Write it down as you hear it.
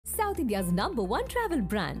South India's #1 travel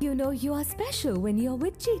brand. You know you are special when you're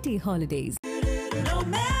with GT Holidays. No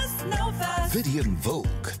mess, no fuss. Vidian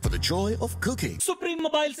Vogue for the joy of cooking. Supreme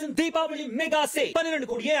Mobiles in Deepavali Mega Sale. 12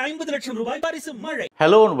 கோடியே 50 லட்சம் ரூபாய் பரிசு மழை.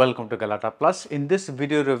 Hello and welcome to Galata Plus. In this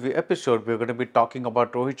video review episode, we're going to be talking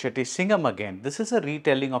about Rohit Shetty's Singham again. This is a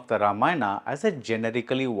retelling of the Ramayana as a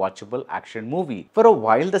generically watchable action movie. For a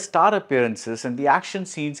while, the star appearances and the action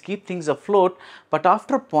scenes keep things afloat, but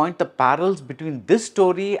after a point, the parallels between this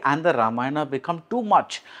story and the Ramayana become too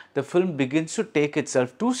much. The film begins to take itself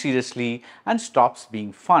too seriously and stops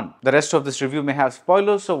being fun. The rest of this review may have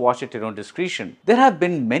spoilers, so watch at your own discretion. There have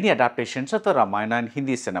been many adaptations of the Ramayana in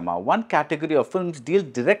Hindi cinema. One category of films deal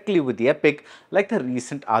directly with the epic, like the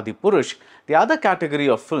recent Adipurush. The other category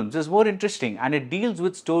of films is more interesting and it deals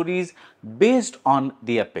with stories based on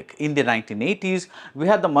the epic. In the 1980s, we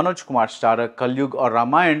had the Manoj Kumar starrer Kalyug or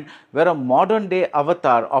Ramayan, where a modern day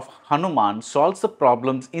avatar of Hanuman solves the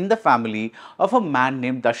problems in the family of a man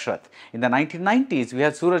named Dashrath. In the 1990s, we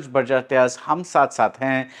had Suraj Barjatia's Hum Saath Saath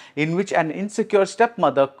Hain, in which an insecure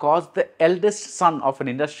stepmother caused the eldest son of an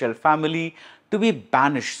industrial family to be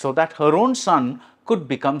banished so that her own son could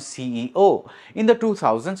become CEO. In the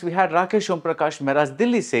 2000s, we had Rakesh Omprakash Mehra's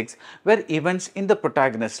Delhi 6, where events in the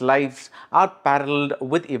protagonist's lives are paralleled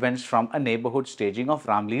with events from a neighborhood staging of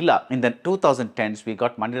Ram Leela. In the 2010s, we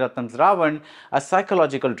got Mani Ratnam's Ravan, a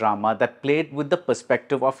psychological drama that played with the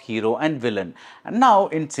perspective of hero and villain. And now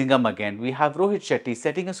in Singham again, we have Rohit Shetty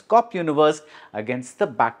setting his cop universe against the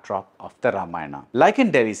backdrop of the Ramayana. Like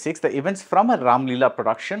in Delhi 6, the events from a Ram Leela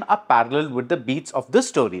production are parallel with the beats of this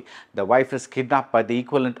story. The wife is kidnapped by the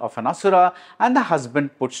equivalent of an asura and the husband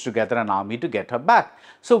puts together an army to get her back.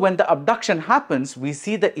 So when the abduction happens, we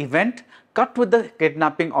see the event cut with the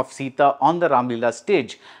kidnapping of Sita on the Ram Leela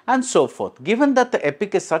stage and so forth. Given that the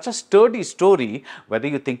epic is such a sturdy story, whether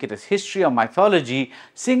you think it is history or mythology,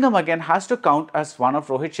 Singham again has to count as one of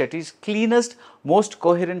Rohit Shetty's cleanest, most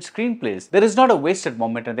coherent screenplays. There is not a wasted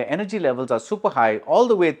moment and the energy levels are super high all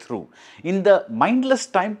the way through. In the mindless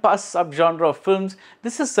time pass subgenre of films,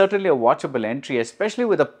 this is certainly a watchable entry, especially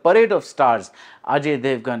with a parade of stars: Ajay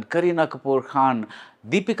Devgn, Kareena Kapoor Khan,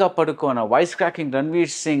 Deepikapadukone, wisecracking Ranveer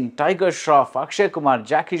Singh, Tiger Shroff, Akshay Kumar,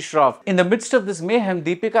 Jackie Shroff. In the midst of this mayhem,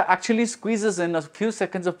 Deepika actually squeezes in a few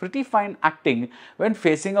seconds of pretty fine acting when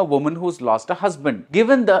facing a woman who's lost a husband.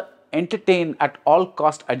 Given the entertain at all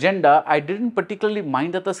cost agenda, I didn't particularly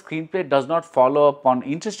mind that the screenplay does not follow up on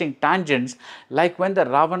interesting tangents, like when the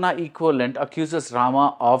Ravana equivalent accuses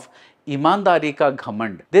Rama of Imandari ka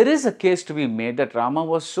Ghamand. There is a case to be made that Rama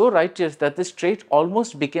was so righteous that this trait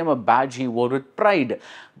almost became a badge he wore with pride.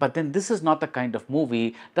 But then this is not the kind of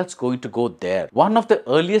movie that's going to go there. One of the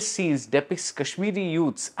earliest scenes depicts Kashmiri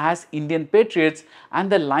youths as Indian patriots,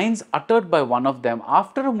 and the lines uttered by one of them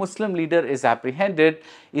after a Muslim leader is apprehended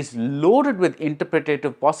is loaded with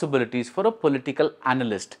interpretative possibilities for a political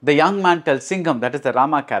analyst. The young man tells Singham, that is the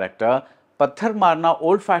Rama character, पत्थर मारना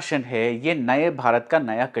old fashion है, ये नए भारत का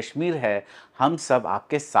नया कश्मीर है, हम सब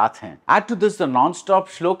आपके साथ हैं. Add to this the non-stop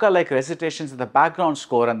shloka-like recitations of the background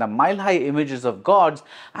score and the mile-high images of gods,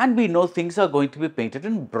 and we know things are going to be painted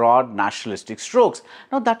in broad nationalistic strokes.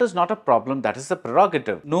 Now that is not a problem, that is a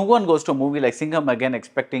prerogative. No one goes to a movie like Singham again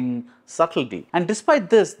expecting subtlety. And despite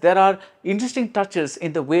this, there are interesting touches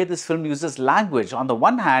in the way this film uses language. On the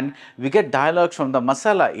one hand, we get dialogues from the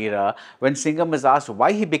Masala era. When Singham is asked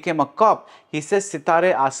why he became a cop, he says,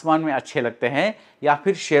 सितारे आसमान में अच्छे लगते हैं या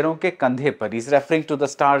फिर शेरों के कंधे पर. He's referring to the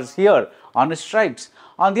stars here on his stripes.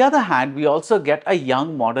 On the other hand, we also get a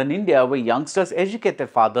young modern India where youngsters educate their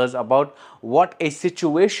fathers about what a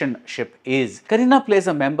situationship is. Kareena plays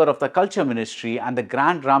a member of the culture ministry and the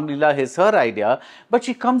grand Ram Leela is her idea, but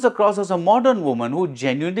she comes across as a modern woman who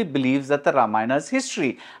genuinely believes that the Ramayana is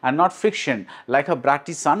history and not fiction, like her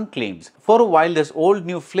bratty son claims. For a while, this old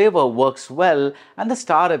new flavor works well and the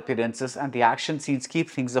star appearances and the action scenes keep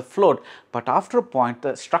things afloat, but after a point,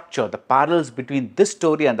 the structure, the parallels between this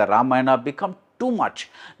story and the Ramayana become too much.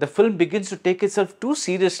 The film begins to take itself too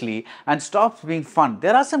seriously and stops being fun.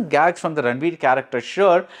 There are some gags from the Ranveer character,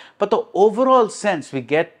 sure, but the overall sense we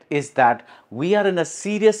get is that we are in a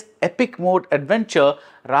serious epic mode adventure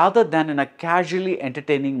rather than in a casually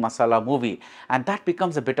entertaining masala movie, and that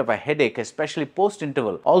becomes a bit of a headache, especially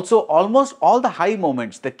post-interval. Also, almost all the high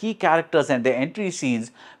moments, the key characters and their entry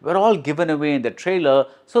scenes were all given away in the trailer,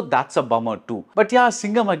 so that's a bummer too. But yeah,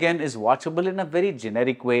 Singham again is watchable in a very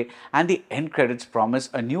generic way, and the end credits promise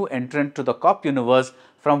a new entrant to the cop universe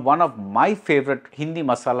from one of my favorite Hindi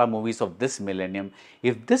masala movies of this millennium.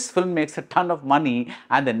 If this film makes a ton of money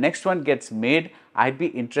and the next one gets made, I'd be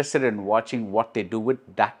interested in watching what they do with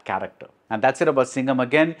that character. And that's it about Singham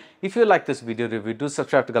again. If you like this video review, do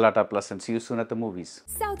subscribe to Galata Plus and see you soon at the movies.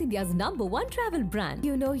 South India's #1 travel brand.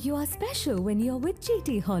 You know you are special when you're with GT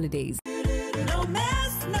Holidays. No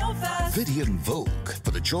mess, no fuss. Vidian Vogue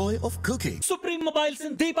for the joy of cooking. Supreme Mobiles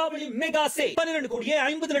in Deepavali Mega Sale. 12 கோடியே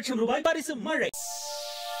 50 லட்சம் ரூபாய் பரிசு மழை.